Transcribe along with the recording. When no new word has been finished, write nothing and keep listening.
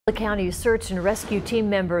The county's search and rescue team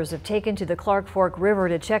members have taken to the Clark Fork River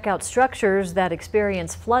to check out structures that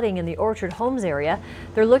experience flooding in the Orchard Homes area.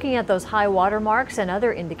 They're looking at those high water marks and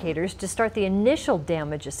other indicators to start the initial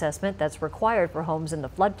damage assessment that's required for homes in the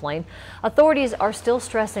floodplain. Authorities are still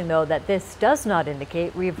stressing, though, that this does not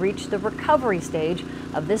indicate we've reached the recovery stage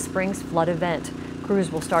of this spring's flood event.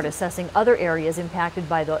 Crews will start assessing other areas impacted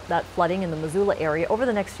by that flooding in the Missoula area over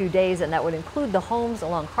the next few days, and that would include the homes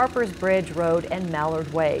along Harper's Bridge Road and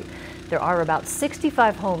Mallard Way. There are about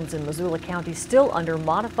 65 homes in Missoula County still under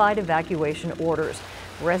modified evacuation orders.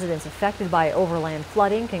 Residents affected by overland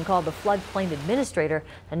flooding can call the floodplain administrator,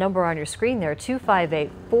 the number on your screen there,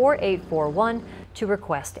 258-4841, to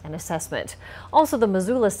request an assessment. Also, the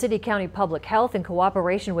Missoula City County Public Health, in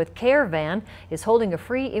cooperation with Caravan, is holding a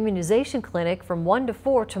free immunization clinic from 1 to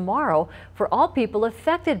 4 tomorrow for all people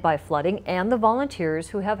affected by flooding and the volunteers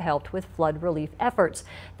who have helped with flood relief efforts.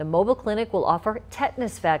 The mobile clinic will offer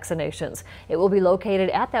tetanus vaccinations. It will be located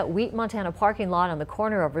at that Wheat, Montana parking lot on the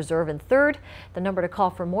corner of Reserve and 3rd. The number to call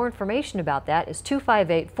for more information about that is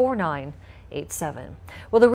 258-4987. Well,